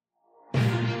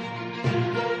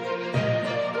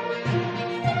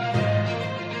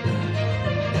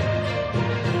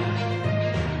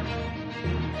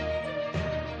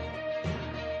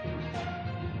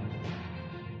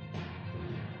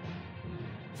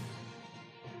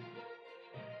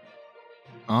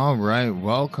All right,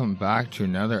 welcome back to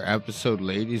another episode,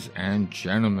 ladies and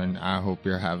gentlemen. I hope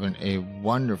you're having a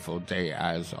wonderful day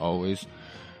as always.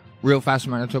 Real fast,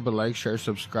 Manitoba, like, share,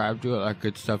 subscribe, do all that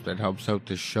good stuff that helps out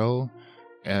the show.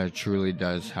 It truly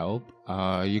does help.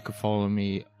 You can follow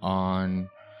me on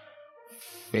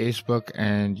Facebook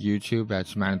and YouTube.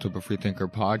 That's Manitoba Freethinker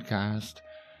Podcast.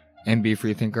 MB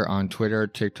Freethinker on Twitter,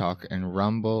 TikTok, and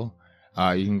Rumble.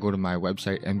 You can go to my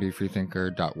website,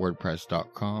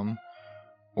 mbfreethinker.wordpress.com.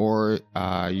 Or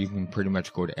you can pretty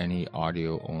much go to any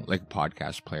audio, like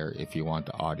podcast player, if you want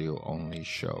the audio only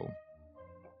show.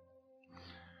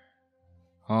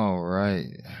 All right.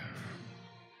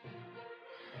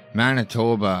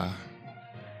 Manitoba.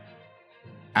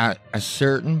 At a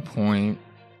certain point,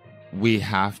 we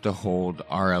have to hold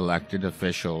our elected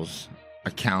officials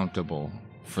accountable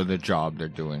for the job they're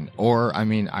doing. Or,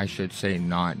 I should say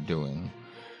not doing.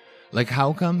 Like,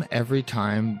 how come every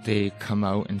time they come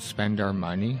out and spend our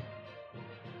money,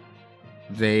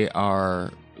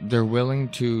 they're willing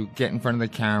to get in front of the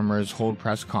cameras, hold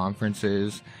press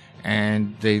conferences,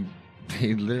 and they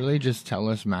literally just tell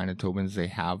us Manitobans they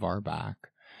have our back.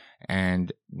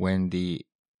 And when the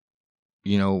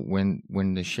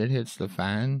shit hits the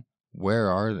fan, where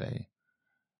are they?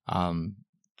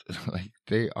 Like,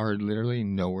 they are literally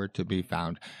nowhere to be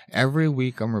found. Every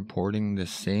week I'm reporting the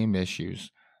same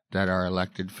issues that our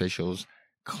elected officials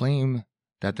claim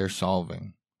that they're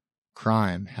solving.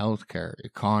 Crime, healthcare,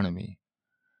 economy.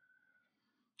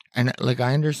 And like,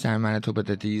 I understand, Manitoba,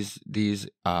 that these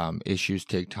issues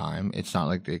take time. It's not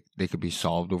like they could be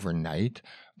solved overnight.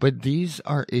 But these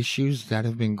are issues that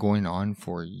have been going on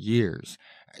for years.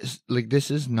 Like,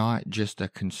 this is not just a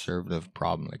conservative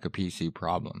problem, like a PC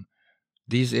problem.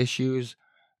 These issues,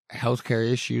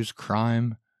 healthcare issues,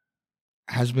 crime,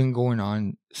 has been going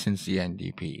on since the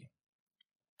NDP.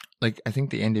 Like, I think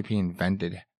the NDP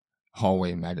invented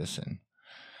hallway medicine.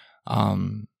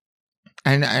 And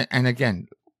again,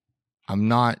 I'm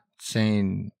not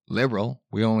saying liberal.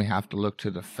 We only have to look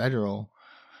to the federal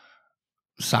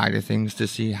side of things to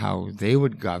see how they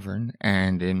would govern.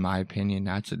 And in my opinion,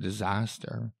 that's a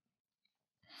disaster.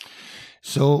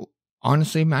 So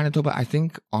honestly, Manitoba, I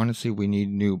think honestly we need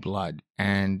new blood,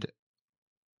 and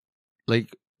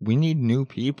like, we need new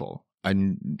people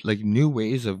and like new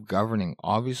ways of governing.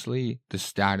 Obviously, the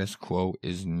status quo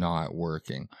is not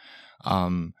working.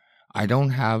 I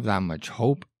don't have that much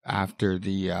hope after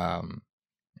the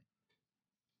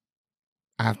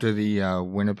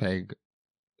Winnipeg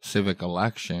civic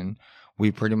election. We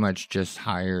pretty much just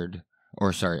elected,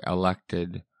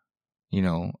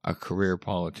 a career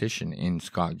politician in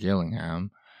Scott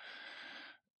Gillingham.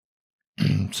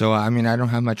 So, I don't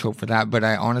have much hope for that. But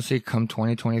I honestly, come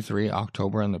 2023,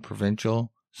 October, on the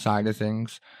provincial side of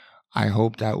things, I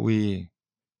hope that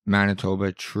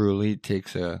Manitoba truly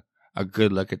takes a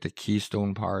good look at the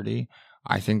Keystone Party.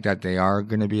 I think that they are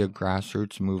going to be a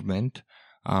grassroots movement.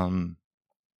 And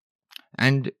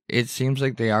it seems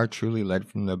like they are truly led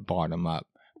from the bottom up,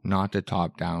 not the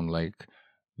top down, like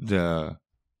the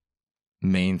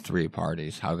main three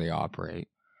parties, how they operate.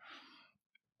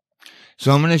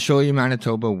 So I'm going to show you,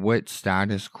 Manitoba, what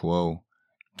status quo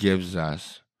gives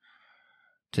us.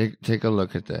 Take a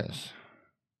look at this.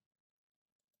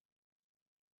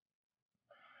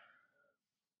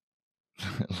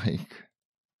 Like,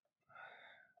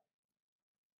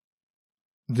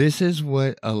 this is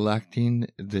what electing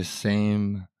the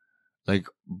same, like,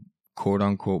 quote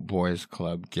unquote boys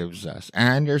club gives us. And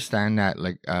I understand that,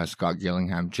 like, Scott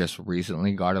Gillingham just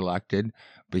recently got elected,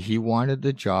 but he wanted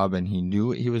the job and he knew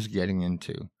what he was getting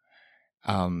into.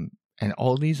 And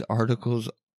all these articles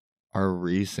are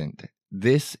recent.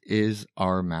 This is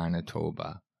our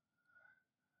Manitoba.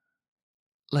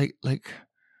 Like,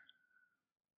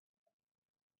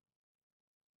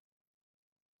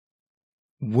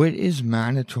 what is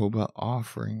Manitoba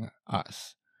offering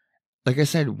us? Like I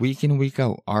said, week in, week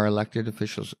out, our elected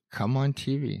officials come on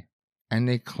TV and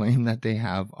they claim that they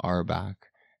have our back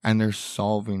and they're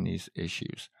solving these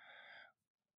issues.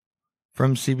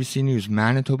 From CBC News,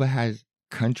 Manitoba has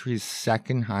country's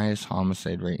second highest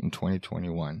homicide rate in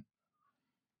 2021.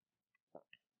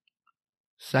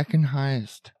 Second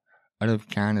highest out of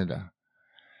Canada.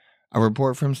 A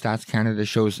report from Stats Canada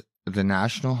shows the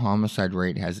national homicide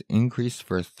rate has increased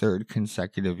for a third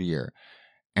consecutive year,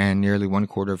 and nearly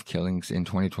 1/4 of killings in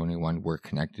 2021 were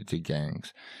connected to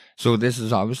gangs. So this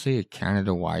is obviously a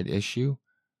Canada-wide issue,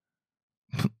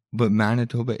 but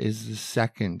Manitoba is the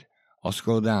second. I'll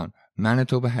scroll down.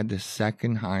 Manitoba had the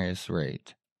second highest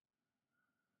rate.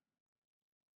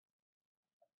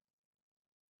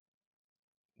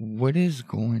 What is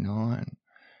going on?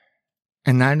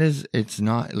 And that is, it's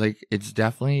not like, it's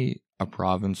definitely a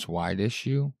province-wide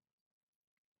issue.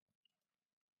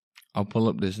 I'll pull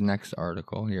up this next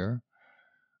article here.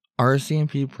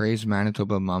 RCMP praised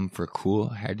Manitoba mom for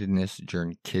cool-headedness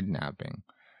during kidnapping.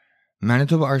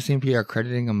 Manitoba RCMP are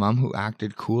crediting a mom who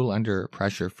acted cool under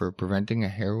pressure for preventing a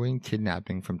harrowing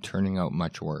kidnapping from turning out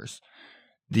much worse.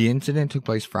 The incident took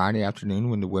place Friday afternoon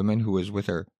when the woman who was with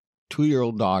her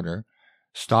 2-year-old daughter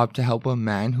stopped to help a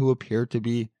man who appeared to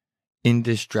be in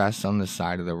distress on the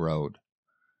side of the road.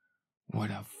 What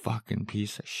a fucking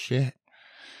piece of shit.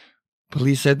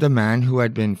 Police said the man, who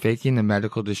had been faking the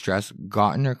medical distress,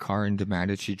 got in her car and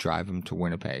demanded she drive him to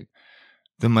Winnipeg.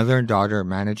 The mother and daughter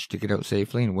managed to get out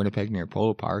safely in Winnipeg near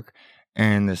Polo Park,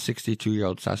 and the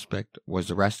 62-year-old suspect was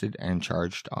arrested and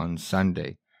charged on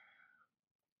Sunday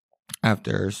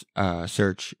after a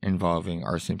search involving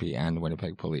RCMP and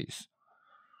Winnipeg police.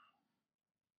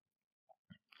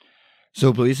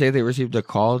 So police say they received a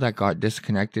call that got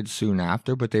disconnected soon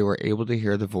after, but they were able to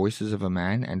hear the voices of a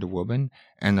man and a woman,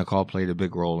 and the call played a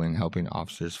big role in helping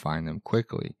officers find them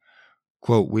quickly.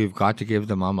 Quote, "We've got to give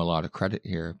the mom a lot of credit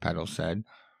here," Peddle said.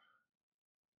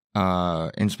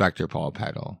 Inspector Paul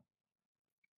Peddle.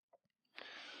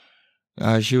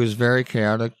 She was very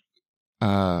chaotic.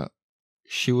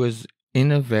 She was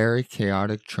in a very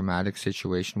chaotic, traumatic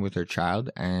situation with her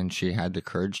child, and she had the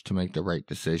courage to make the right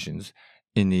decisions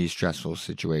in these stressful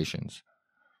situations.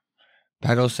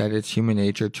 Peddle said it's human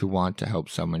nature to want to help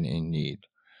someone in need.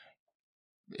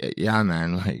 Yeah,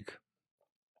 man, like,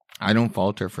 I don't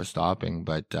fault her for stopping,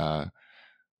 but, I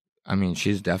mean,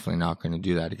 she's definitely not going to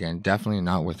do that again. Definitely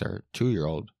not with her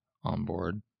 2-year-old on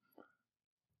board.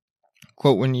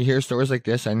 Quote, "When you hear stories like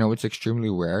this, I know it's extremely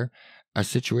rare. A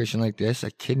situation like this,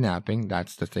 a kidnapping,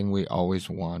 that's the thing we always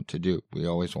want to do. We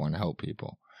always want to help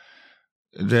people."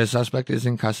 The suspect is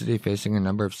in custody facing a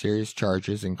number of serious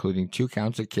charges, including 2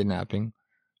 counts of kidnapping,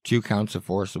 2 counts of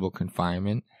forcible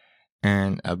confinement,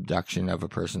 and abduction of a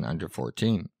person under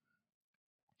 14.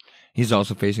 He's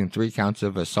also facing 3 counts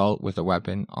of assault with a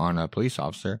weapon on a police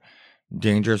officer,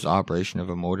 dangerous operation of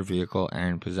a motor vehicle,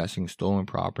 and possessing stolen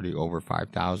property over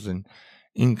 $5,000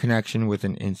 in connection with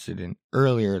an incident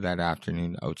earlier that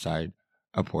afternoon outside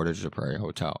a Portage la Prairie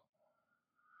hotel.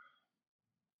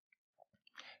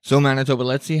 So Manitoba,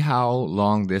 let's see how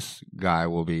long this guy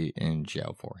will be in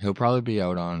jail for. He'll probably be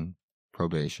out on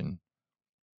probation.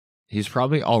 He's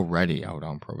probably already out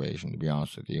on probation, to be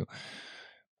honest with you.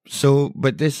 So,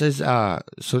 but this is a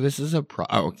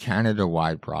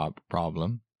Canada-wide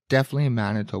problem, definitely a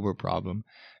Manitoba problem,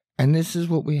 and this is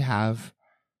what we have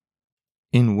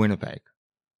in Winnipeg.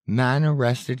 Man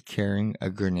arrested carrying a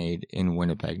grenade in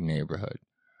Winnipeg neighborhood.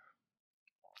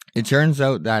 It turns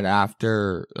out that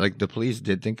after, like, the police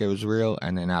did think it was real,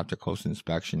 and then after close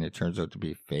inspection, it turns out to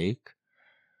be fake.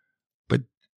 But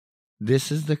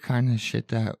this is the kind of shit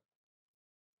that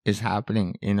is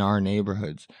happening in our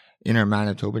neighborhoods, in our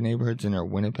Manitoba neighborhoods, in our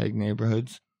Winnipeg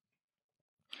neighborhoods.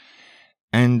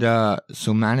 And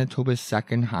so Manitoba's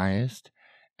second highest,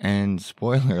 and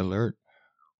spoiler alert,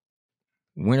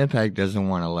 Winnipeg doesn't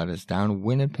want to let us down.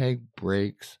 Winnipeg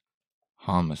breaks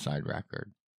homicide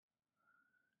record.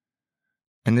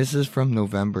 And this is from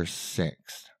November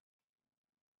 6th.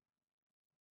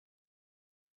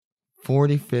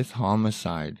 45th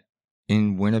homicide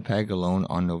in Winnipeg alone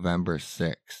on November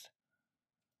 6th.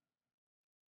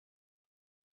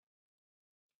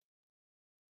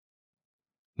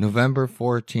 November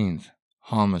 14th,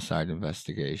 homicide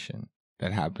investigation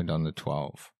that happened on the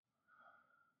 12th.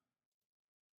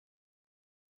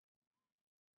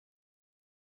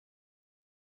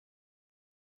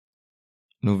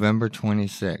 November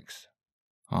 26th,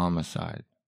 homicide.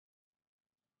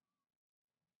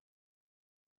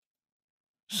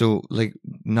 So, like,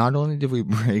 not only did we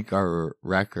break our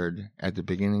record at the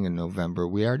beginning of November,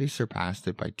 we already surpassed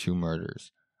it by 2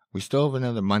 murders. We still have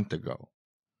another month to go.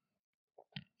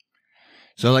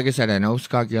 So, like I said, I know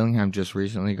Scott Gillingham just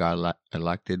recently got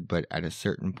elected, but at a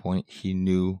certain point, he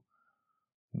knew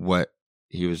what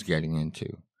he was getting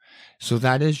into. So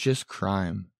that is just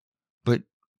crime. But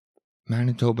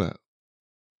Manitoba,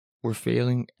 we're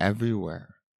failing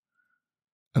everywhere.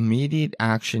 Immediate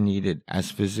action needed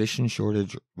as physician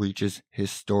shortage reaches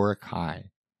historic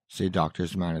high, say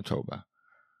Doctors Manitoba.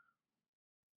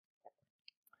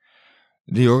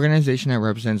 The organization that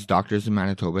represents doctors in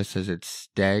Manitoba says it's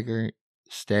staggered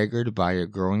by a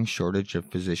growing shortage of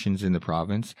physicians in the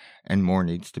province, and more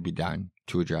needs to be done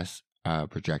to address a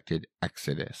projected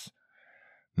exodus.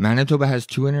 Manitoba has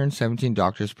 217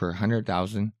 doctors per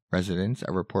 100,000 residents,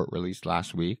 a report released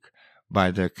last week by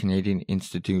the Canadian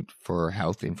Institute for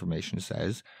Health Information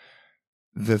says.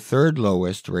 the third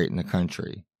lowest rate in the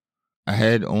country,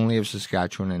 ahead only of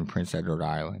Saskatchewan and Prince Edward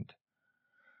Island.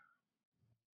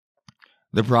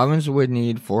 The province would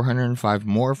need 405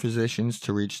 more physicians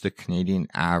to reach the Canadian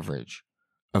average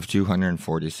of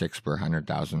 246 per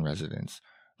 100,000 residents,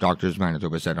 Doctors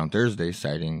Manitoba said on Thursday,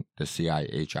 citing the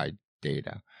CIHI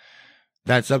data.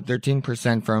 That's up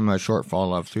 13% from a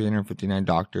shortfall of 359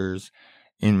 doctors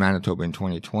in Manitoba in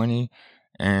 2020,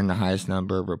 and the highest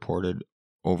number reported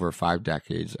over 5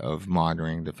 decades of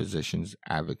monitoring the Physicians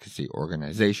Advocacy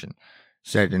Organization,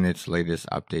 said in its latest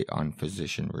update on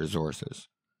physician resources.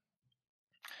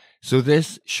 So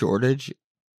this shortage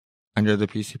under the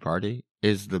PC party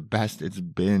is the best it's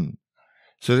been.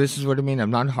 So this is what I mean. I'm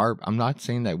not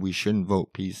saying that we shouldn't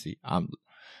vote PC.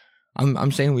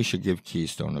 I'm saying we should give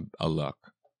Keystone a look,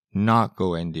 not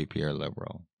go NDP or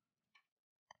Liberal.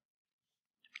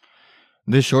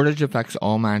 The shortage affects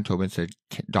all Manitobans, said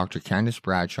Dr. Candice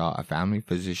Bradshaw, a family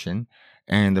physician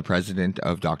and the president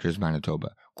of Doctors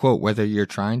Manitoba. Quote, whether you're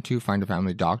trying to find a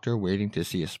family doctor, waiting to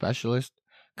see a specialist,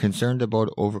 concerned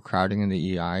about overcrowding in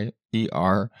the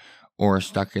ER, or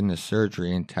stuck in the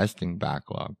surgery and testing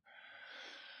backlog.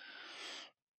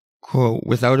 Quote,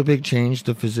 without a big change,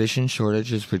 the physician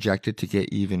shortage is projected to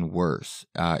get even worse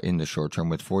in the short term,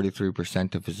 with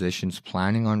 43% of physicians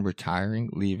planning on retiring,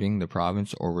 leaving the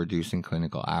province, or reducing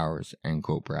clinical hours, end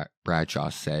quote, Bradshaw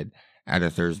said at a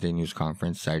Thursday news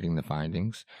conference, citing the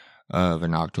findings of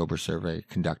an October survey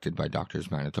conducted by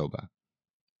Doctors Manitoba.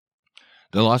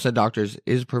 The loss of doctors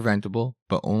is preventable,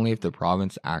 but only if the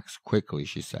province acts quickly,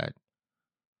 she said.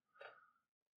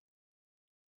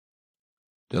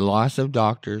 The loss of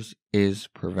doctors is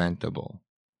preventable.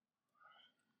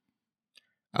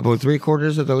 About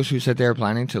 3/4 of those who said they are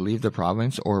planning to leave the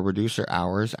province or reduce their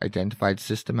hours identified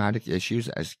systematic issues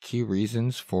as key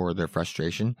reasons for their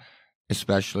frustration,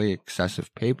 especially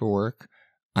excessive paperwork,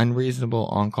 unreasonable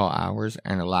on-call hours,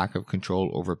 and a lack of control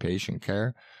over patient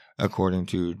care, according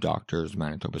to Doctors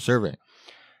Manitoba survey.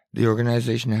 The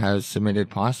organization has submitted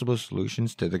possible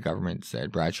solutions to the government,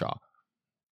 said Bradshaw.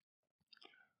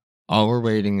 All we're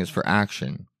waiting is for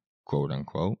action, quote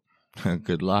unquote.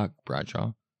 Good luck,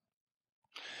 Bradshaw.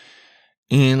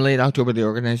 In late October, the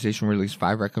organization released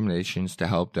 5 recommendations to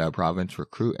help the province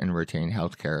recruit and retain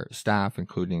healthcare staff,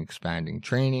 including expanding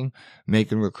training,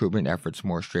 making recruitment efforts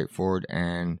more straightforward,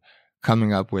 and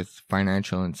coming up with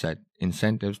financial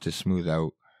incentives to smooth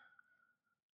out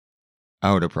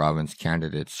a province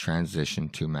candidate's transition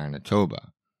to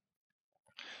Manitoba.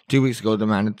 2 weeks ago,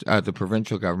 the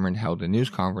provincial government held a news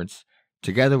conference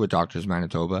together with Doctors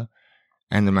Manitoba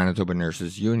and the Manitoba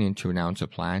Nurses Union to announce a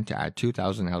plan to add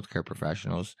 2,000 healthcare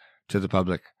professionals to the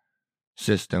public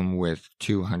system with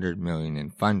 $200 million in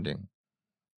funding.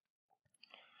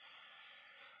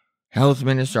 Health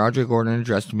Minister Audrey Gordon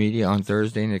addressed media on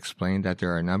Thursday and explained that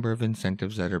there are a number of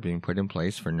incentives that are being put in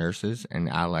place for nurses and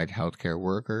allied healthcare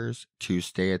workers to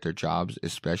stay at their jobs,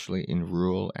 especially in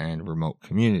rural and remote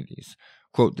communities.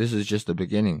 Quote, this is just the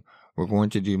beginning. We're going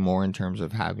to do more in terms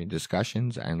of having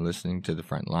discussions and listening to the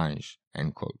front lines,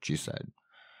 end quote, she said.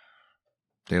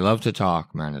 They love to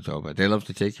talk, Manitoba. They love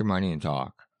to take your money and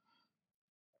talk.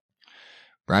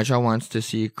 Bradshaw wants to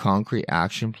see a concrete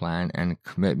action plan and a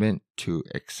commitment to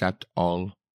accept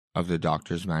all of the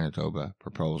Doctors Manitoba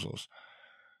proposals.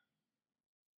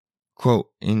 Quote,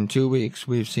 in 2 weeks,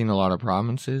 we've seen a lot of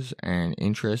promises and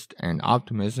interest and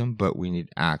optimism, but we need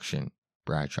action,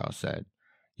 Bradshaw said.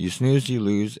 You snooze, you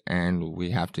lose, and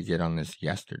we have to get on this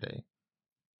yesterday.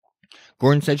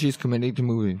 Gordon said she's committed to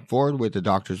moving forward with the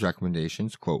doctor's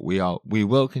recommendations. Quote, we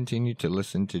will continue to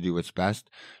listen to do what's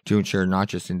best to ensure not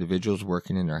just individuals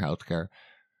working in our health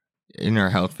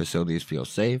facilities feel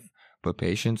safe, but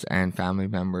patients and family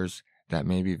members that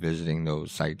may be visiting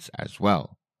those sites as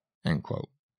well, end quote.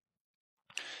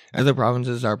 Other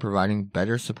provinces are providing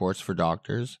better supports for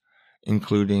doctors,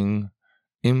 including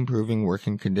improving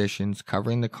working conditions,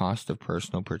 covering the cost of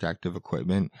personal protective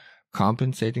equipment,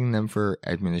 compensating them for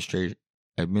administrative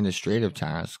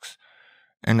tasks,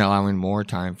 and allowing more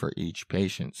time for each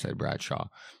patient, said Bradshaw.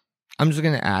 I'm just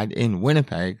going to add, in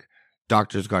Winnipeg,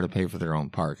 doctors got to pay for their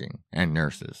own parking, and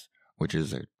nurses, which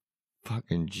is a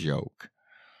fucking joke.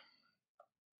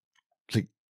 Like,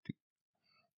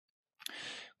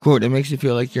 quote, it makes you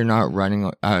feel like you're not running,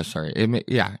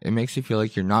 it makes you feel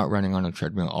like you're not running on a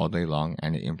treadmill all day long,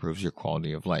 and it improves your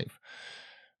quality of life.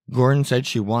 Gordon said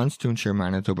she wants to ensure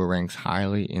Manitoba ranks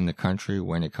highly in the country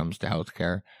when it comes to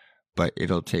healthcare, but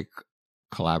it'll take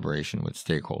collaboration with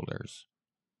stakeholders.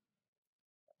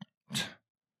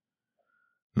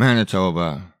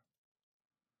 Manitoba.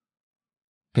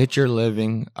 Picture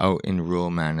living out in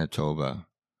rural Manitoba.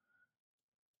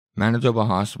 Manitoba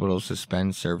hospitals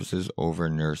suspend services over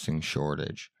nursing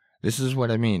shortage. This is what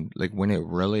I mean, like when it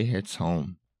really hits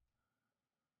home.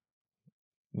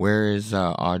 Where is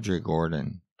Audrey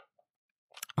Gordon?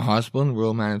 A hospital in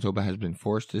rural Manitoba has been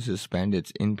forced to suspend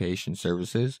its inpatient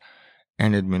services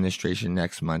and administration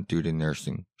next month due to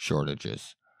nursing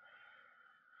shortages.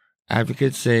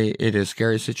 Advocates say it is a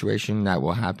scary situation that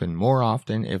will happen more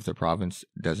often if the province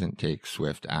doesn't take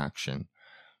swift action.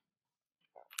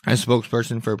 A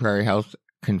spokesperson for Prairie Health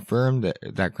confirmed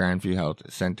that Grandview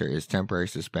Health Centre is temporarily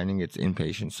suspending its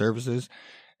inpatient services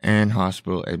and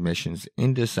hospital admissions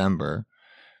in December.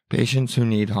 Patients who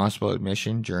need hospital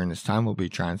admission during this time will be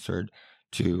transferred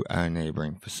to a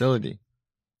neighboring facility.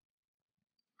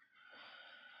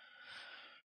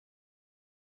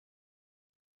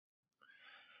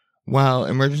 While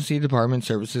emergency department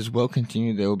services will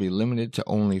continue, they will be limited to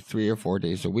only 3 or 4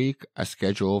 days a week. A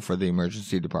schedule for the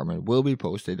emergency department will be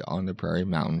posted on the Prairie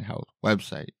Mountain Health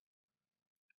website.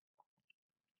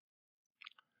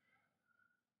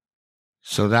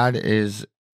 So that is,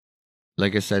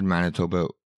 like I said, Manitoba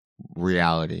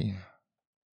reality.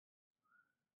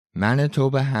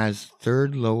 Manitoba has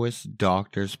third lowest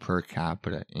doctors per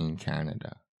capita in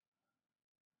Canada.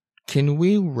 Can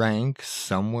we rank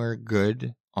somewhere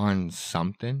good on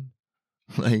something?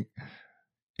 Like,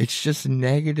 it's just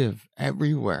negative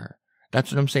everywhere. That's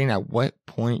what I'm saying. At what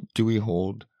point do we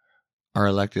hold our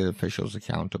elected officials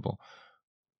accountable?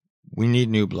 We need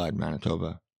new blood,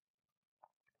 Manitoba.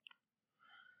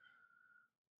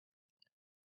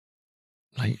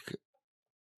 Like,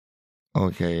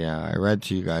 okay, I read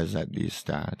to you guys that these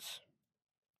stats.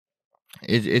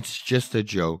 It's just a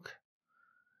joke.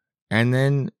 And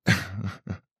then,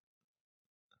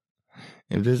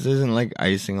 if this isn't like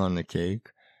icing on the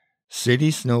cake,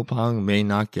 city snowplowing may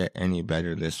not get any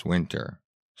better this winter,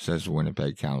 says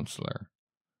Winnipeg councillor.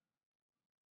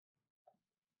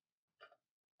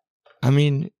 I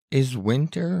mean, is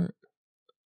winter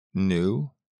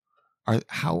new?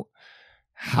 How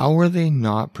are they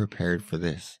not prepared for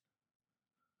this?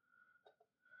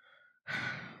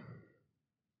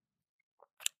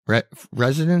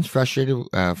 Residents frustrated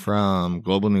from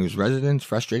Global News. Residents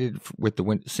frustrated with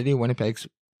the city of Winnipeg's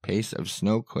pace of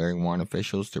snow clearing want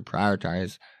officials to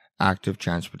prioritize active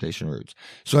transportation routes.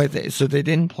 So so they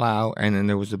didn't plow, and then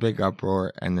there was a big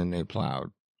uproar, and then they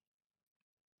plowed.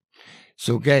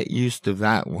 So get used to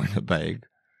that, Winnipeg.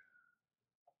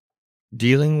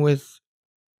 Dealing with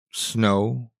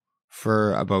snow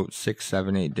for about 6,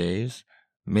 7, 8 days,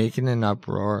 making an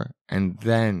uproar, and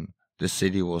then the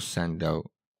city will send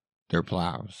out their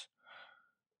plows.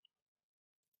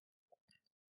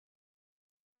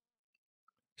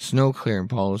 Snow clearing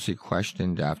policy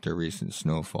questioned after recent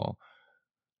snowfall.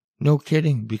 No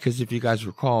kidding, because if you guys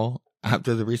recall,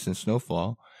 after the recent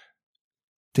snowfall,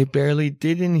 they barely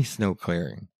did any snow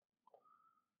clearing.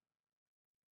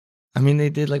 I mean, they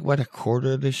did like, what, a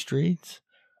quarter of the streets?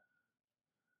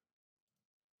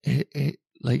 And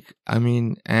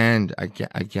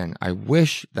again, I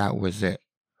wish that was it.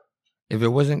 If it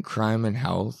wasn't crime and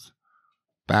health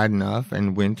bad enough,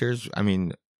 and winters, I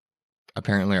mean,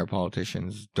 apparently our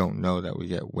politicians don't know that we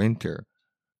get winter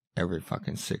every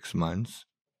fucking 6 months.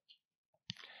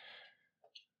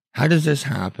 How does this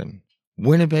happen?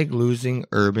 Winnipeg losing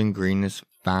urban greenness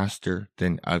faster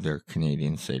than other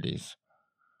Canadian cities.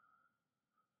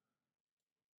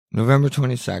 November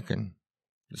 22nd.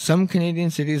 Some Canadian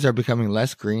cities are becoming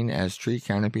less green as tree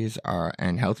canopies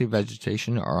and healthy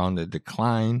vegetation are on the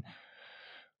decline.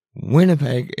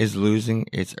 Winnipeg is losing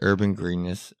its urban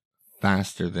greenness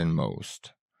faster than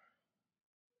most.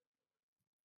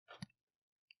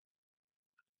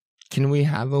 Can we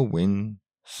have a win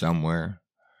somewhere?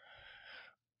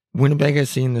 Winnipeg has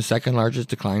seen the second largest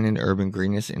decline in urban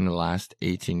greenness in the last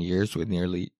 18 years, with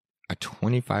nearly a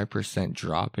 25%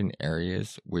 drop in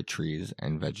areas with trees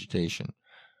and vegetation.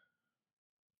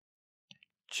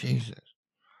 Jesus.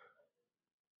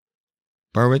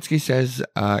 Barwitzky says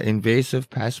invasive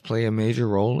pests play a major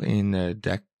role in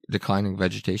the declining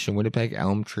vegetation. Winnipeg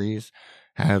elm trees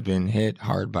have been hit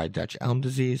hard by Dutch elm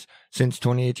disease. Since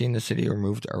 2018, the city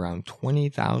removed around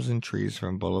 20,000 trees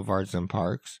from boulevards and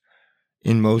parks,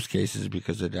 in most cases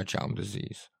because of Dutch elm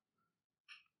disease.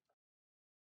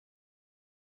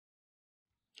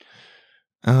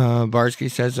 Barsky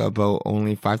says about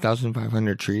only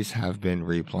 5,500 trees have been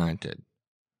replanted.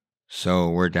 So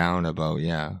we're down about,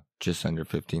 just under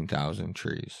 15,000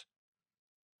 trees.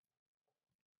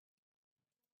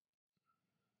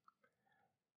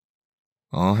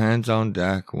 All hands on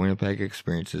deck. Winnipeg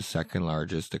experiences second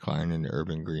largest decline in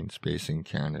urban green space in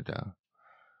Canada.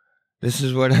 This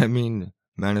is what I mean,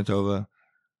 Manitoba.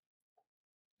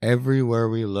 everywhere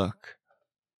we look.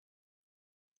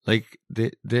 Like,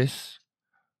 this,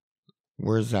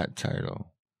 where's that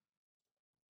title?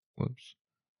 Whoops.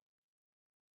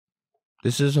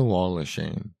 This is a wall of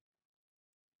shame.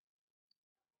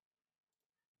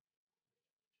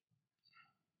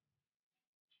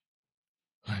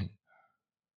 Like,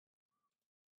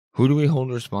 who do we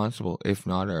hold responsible if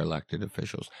not our elected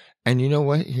officials? And you know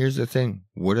what? Here's the thing.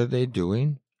 What are they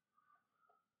doing?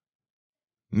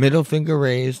 Middle finger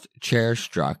raised, chair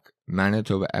struck.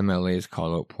 Manitoba MLAs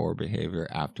call out poor behavior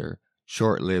after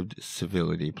short-lived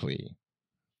civility plea.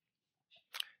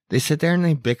 They sit there and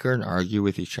they bicker and argue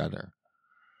with each other.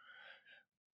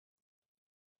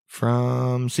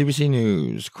 From CBC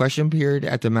News, question period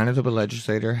at the Manitoba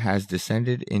legislature has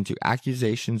descended into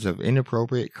accusations of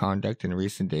inappropriate conduct in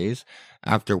recent days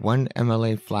after one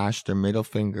MLA flashed their middle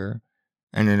finger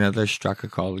and another struck a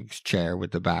colleague's chair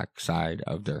with the backside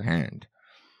of their hand.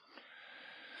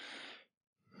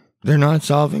 They're not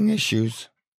solving issues.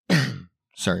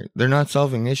 They're not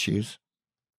solving issues.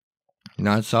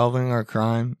 Not solving our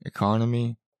crime,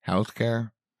 economy,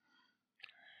 healthcare.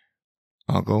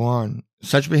 I'll go on.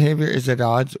 Such behavior is at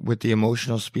odds with the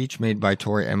emotional speech made by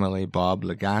Tory MLA Bob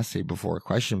Lagasse before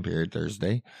question period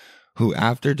Thursday, who,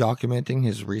 after documenting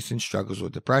his recent struggles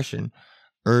with depression,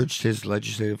 urged his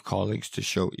legislative colleagues to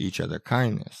show each other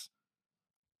kindness.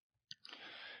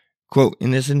 Quote, in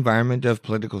this environment of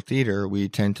political theater, we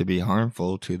tend to be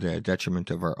harmful to the detriment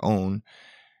of our own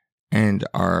and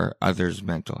our others'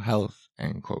 mental health,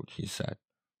 end quote, he said.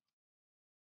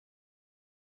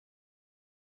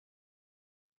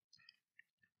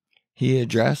 His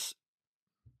address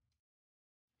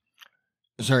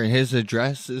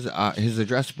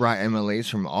brought MLAs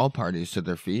from all parties to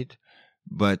their feet,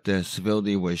 but the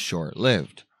civility was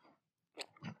short-lived.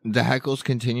 The heckles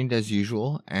continued as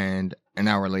usual, and an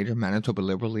hour later, Manitoba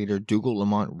Liberal leader Dougal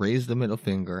Lamont raised the middle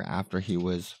finger after he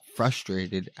was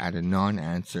frustrated at a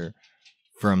non-answer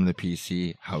from the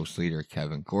PC House Leader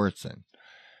Kevin Gortson.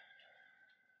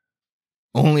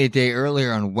 Only a day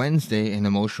earlier on Wednesday, an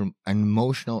emotional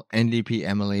NDP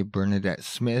MLA Bernadette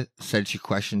Smith said she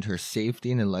questioned her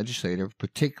safety in the legislature,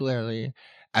 particularly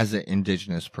as an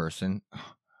Indigenous person.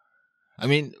 I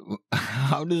mean,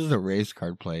 how does the race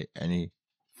card play any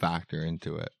factor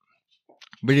into it?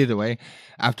 But either way,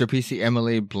 after PC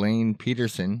MLA Blaine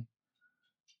Peterson,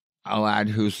 a lad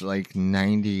who's like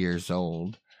 90 years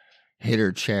old, hit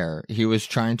her chair, he was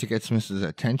trying to get Smith's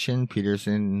attention,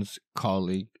 Peterson's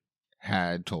colleague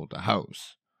had told the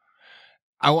House.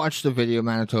 I watched the video,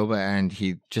 Manitoba, and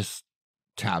he just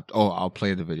tapped. Oh, I'll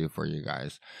play the video for you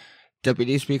guys.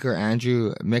 Deputy Speaker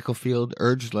Andrew Micklefield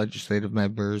urged legislative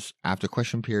members after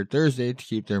question period Thursday to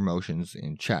keep their emotions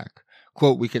in check.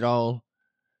 Quote, we can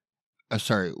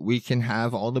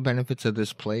have all the benefits of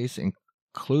this place,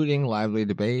 including lively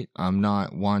debate. I'm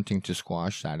not wanting to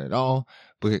squash that at all,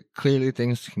 but clearly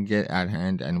things can get out of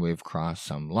hand and we've crossed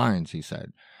some lines, he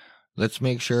said. Let's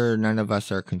make sure none of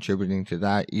us are contributing to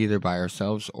that, either by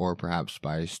ourselves or perhaps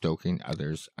by stoking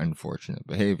others' unfortunate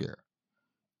behavior.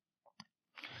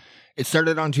 It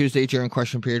started on Tuesday during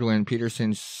question period when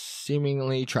Peterson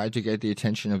seemingly tried to get the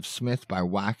attention of Smith by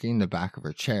whacking the back of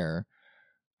her chair.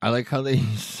 I like how they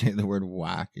say the word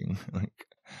whacking.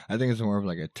 I think it's more of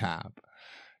like a tap.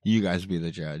 You guys be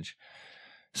the judge.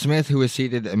 Smith, who was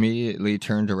seated, immediately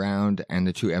turned around, and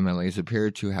the two MLAs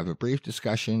appeared to have a brief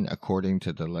discussion, according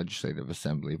to the Legislative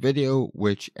Assembly video,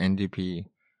 which NDP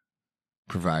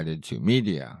provided to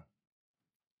media.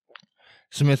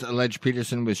 Smith alleged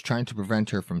Peterson was trying to prevent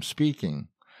her from speaking.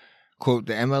 Quote,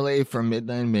 the MLA from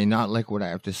Midland may not like what I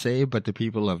have to say, but the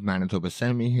people of Manitoba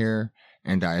sent me here,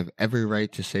 and I have every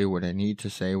right to say what I need to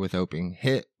say without being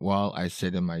hit while I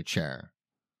sit in my chair.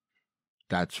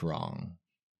 That's wrong.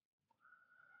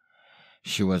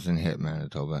 She wasn't hit,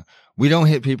 Manitoba. We don't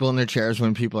hit people in their chairs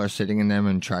when people are sitting in them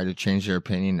and try to change their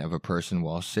opinion of a person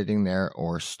while sitting there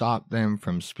or stop them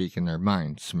from speaking their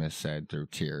mind, Smith said through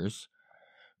tears.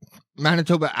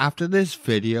 Manitoba, after this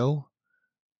video,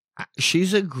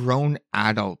 she's a grown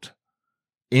adult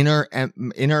in our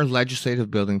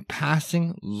legislative building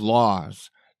passing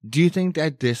laws. Do you think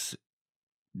that this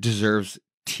deserves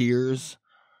tears?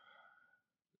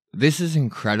 This is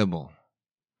incredible.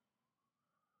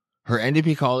 Her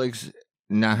NDP colleagues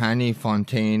Nahani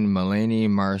Fontaine, Melanie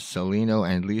Marcelino,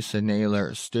 and Lisa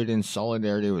Naylor stood in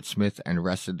solidarity with Smith and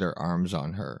rested their arms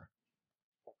on her.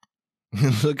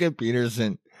 Look at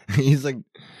Peterson. He's like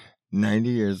 90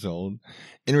 years old.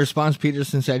 In response,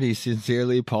 Peterson said he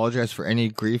sincerely apologized for any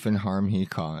grief and harm he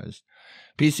caused.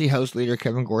 PC House Leader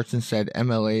Kevin Gortson said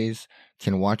MLAs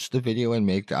can watch the video and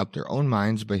make up their own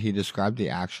minds, but he described the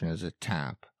action as a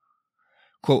tap.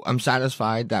 Quote, I'm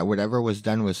satisfied that whatever was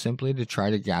done was simply to try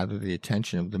to gather the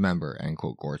attention of the member, end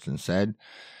quote, Gorton said.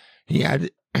 He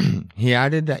added, he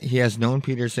added that he has known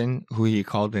Peterson, who he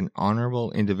called an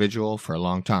honorable individual, for a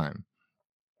long time.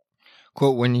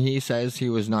 Quote, when he says he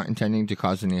was not intending to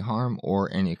cause any harm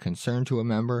or any concern to a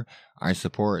member, I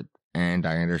support and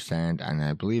I understand and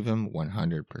I believe him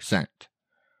 100%.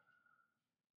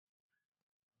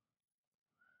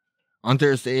 On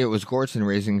Thursday, it was Gorton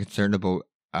raising concern about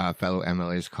fellow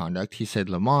MLA's conduct. He said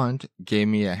Lamont gave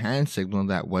me a hand signal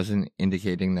that wasn't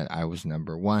indicating that I was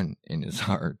number one in his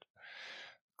heart.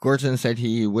 Gorton said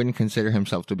he wouldn't consider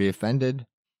himself to be offended.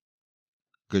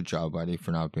 Good job, buddy,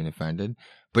 for not being offended.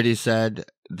 But he said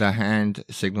the hand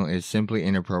signal is simply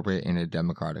inappropriate in a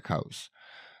democratic house.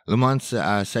 Lamont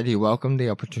said he welcomed the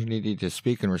opportunity to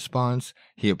speak in response.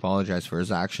 He apologized for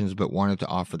his actions, but wanted to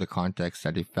offer the context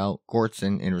that he felt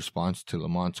Gorton, in response to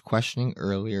Lamont's questioning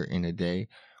earlier in the day,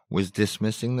 was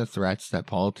dismissing the threats that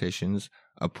politicians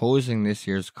opposing this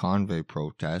year's convoy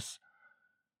protests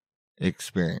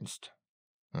experienced.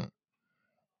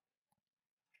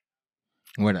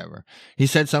 Whatever. He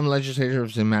said some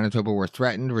legislators in Manitoba were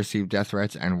threatened, received death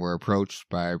threats, and were approached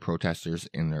by protesters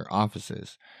in their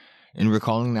offices. In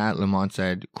recalling that, Lamont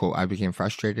said, quote, I became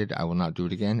frustrated, I will not do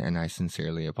it again, and I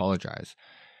sincerely apologize.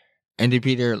 NDP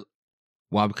Leader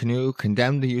Wab Kinew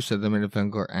condemned the use of the middle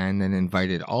finger and then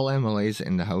invited all MLAs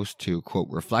in the House to, quote,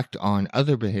 reflect on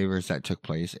other behaviors that took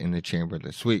place in the chamber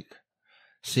this week,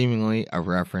 seemingly a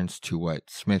reference to what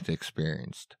Smith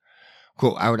experienced.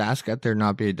 Quote, I would ask that there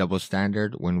not be a double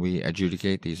standard when we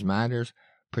adjudicate these matters,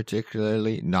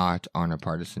 particularly not on a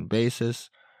partisan basis.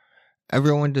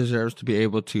 Everyone deserves to be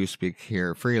able to speak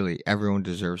here freely. Everyone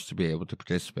deserves to be able to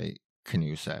participate,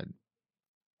 Kinew said.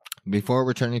 Before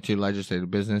returning to legislative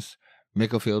business,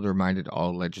 Micklefield reminded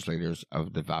all legislators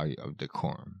of the value of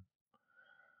decorum.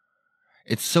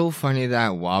 It's so funny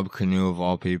that Wab Kinew, of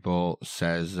all people,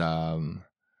 says,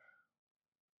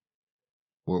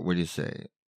 what would you say?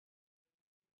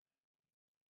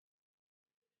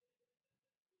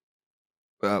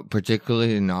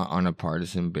 Particularly not on a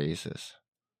partisan basis.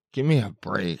 Give me a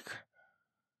break.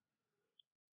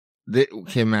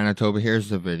 Okay, Manitoba, here's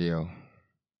the video.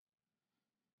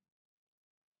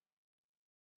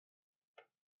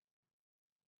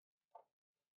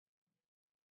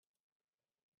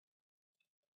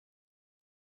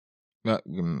 But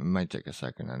it might take a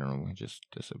second. I don't know. It just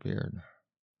disappeared.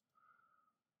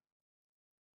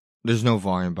 There's no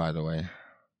volume, by the way.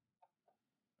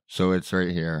 So it's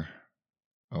right here.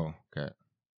 Oh, okay.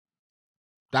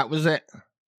 That was it.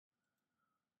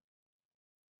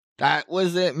 That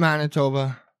was it,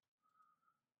 Manitoba.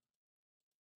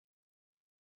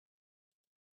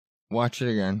 Watch it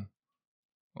again.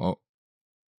 Oh.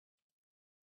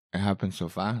 It happened so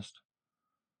fast.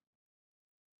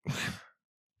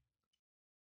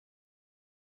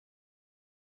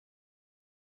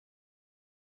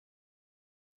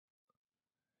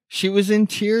 She was in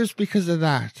tears because of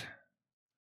that.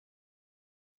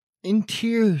 In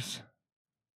tears.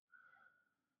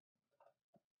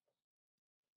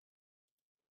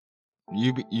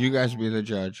 You guys be the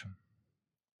judge.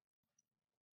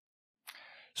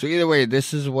 So either way,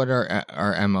 this is what our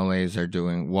MLAs are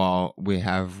doing while we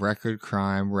have record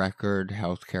crime, record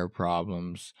healthcare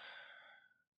problems.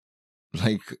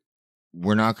 Like,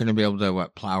 we're not going to be able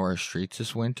to plow our streets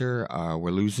this winter.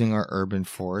 We're losing our urban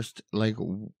forest. Like,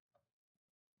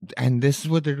 and this is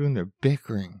what they're doing. They're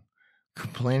bickering,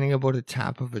 complaining about a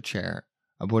tap of a chair,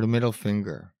 about a middle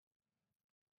finger.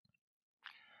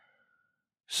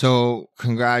 So,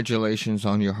 congratulations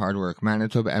on your hard work.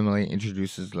 Manitoba MLA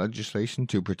introduces legislation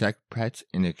to protect pets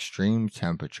in extreme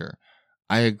temperature.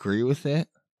 I agree with it,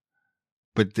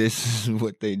 but this is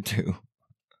what they do.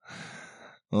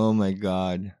 Oh my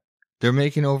God. They're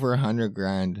making over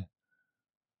 $100,000.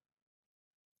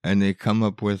 And they come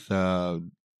up with,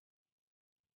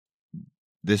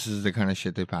 this is the kind of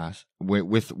shit they pass.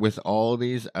 With all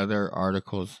these other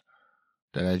articles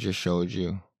that I just showed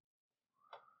you.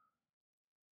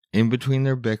 In between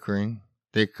their bickering,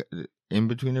 in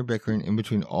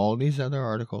between all these other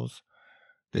articles,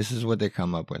 this is what they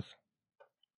come up with.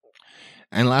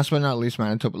 And last but not least,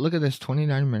 Manitoba, look at this,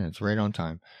 29 minutes, right on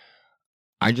time.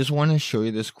 I just want to show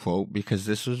you this quote because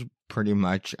this was pretty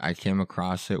much, I came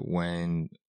across it when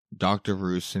Dr.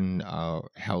 Rusin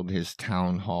held his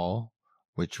town hall,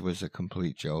 which was a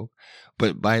complete joke.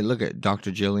 But look at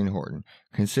Dr. Jillian Horton.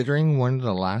 Considering one of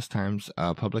the last times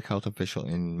a public health official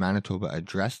in Manitoba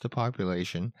addressed the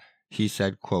population, he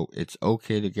said, quote, it's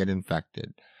okay to get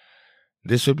infected.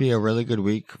 This would be a really good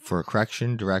week for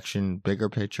correction, direction, bigger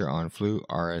picture on flu,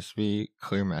 RSV,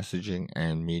 clear messaging,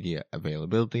 and media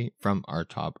availability from our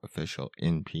top official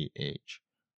in PH,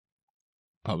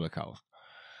 Public Health.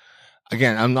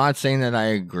 Again, I'm not saying that I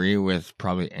agree with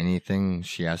probably anything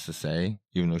she has to say,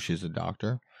 even though she's a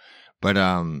doctor. But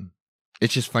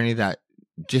it's just funny that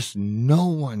just no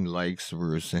one likes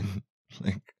Rusin.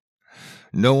 Like,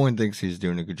 no one thinks he's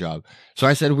doing a good job. So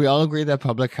I said we all agree that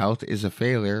public health is a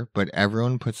failure, but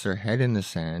everyone puts their head in the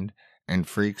sand and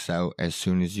freaks out as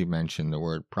soon as you mention the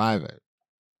word private.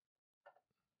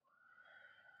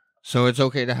 So it's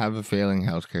okay to have a failing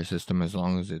healthcare system as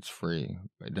long as it's free.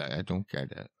 I don't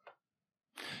get it.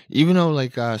 Even though,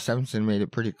 like, Stevenson made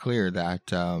it pretty clear that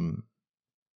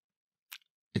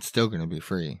it's still going to be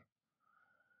free.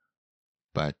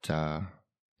 But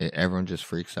everyone just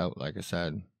freaks out, like I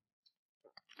said.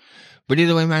 But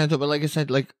either way, Manitoba, like I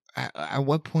said, like, at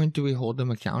what point do we hold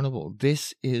them accountable?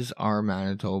 This is our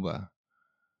Manitoba.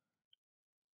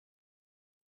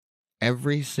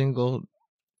 Every single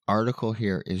article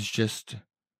here is just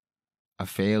a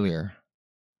failure.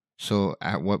 So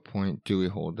at what point do we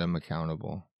hold them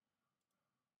accountable?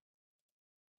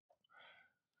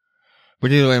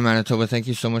 But either way, Manitoba, thank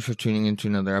you so much for tuning into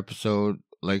another episode.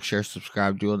 Like, share,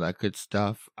 subscribe, do all that good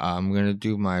stuff. I'm going to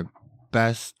do my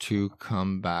best to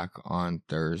come back on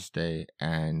Thursday.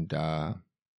 And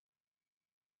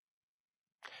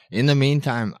in the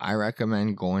meantime, I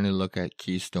recommend going to look at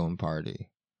Keystone Party.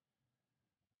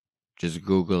 Just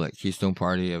Google it, Keystone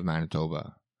Party of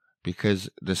Manitoba. Because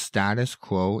the status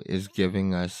quo is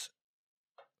giving us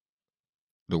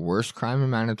the worst crime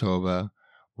in Manitoba,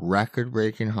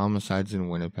 record-breaking homicides in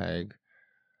Winnipeg,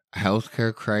 a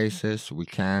healthcare crisis, we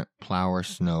can't plow our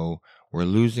snow, we're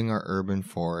losing our urban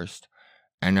forest,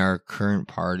 and our current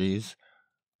parties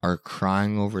are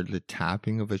crying over the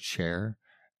tapping of a chair,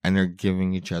 and they're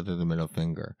giving each other the middle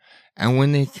finger. And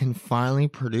when they can finally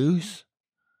produce,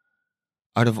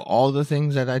 out of all the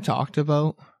things that I talked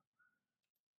about,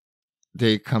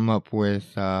 they come up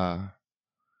with pet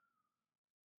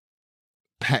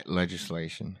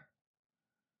legislation.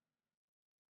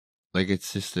 Like,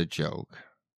 it's just a joke.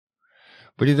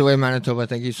 But either way, Manitoba,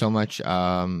 thank you so much.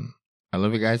 I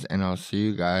love you guys, and I'll see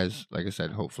you guys, like I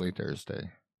said, hopefully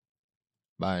Thursday.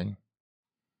 Bye.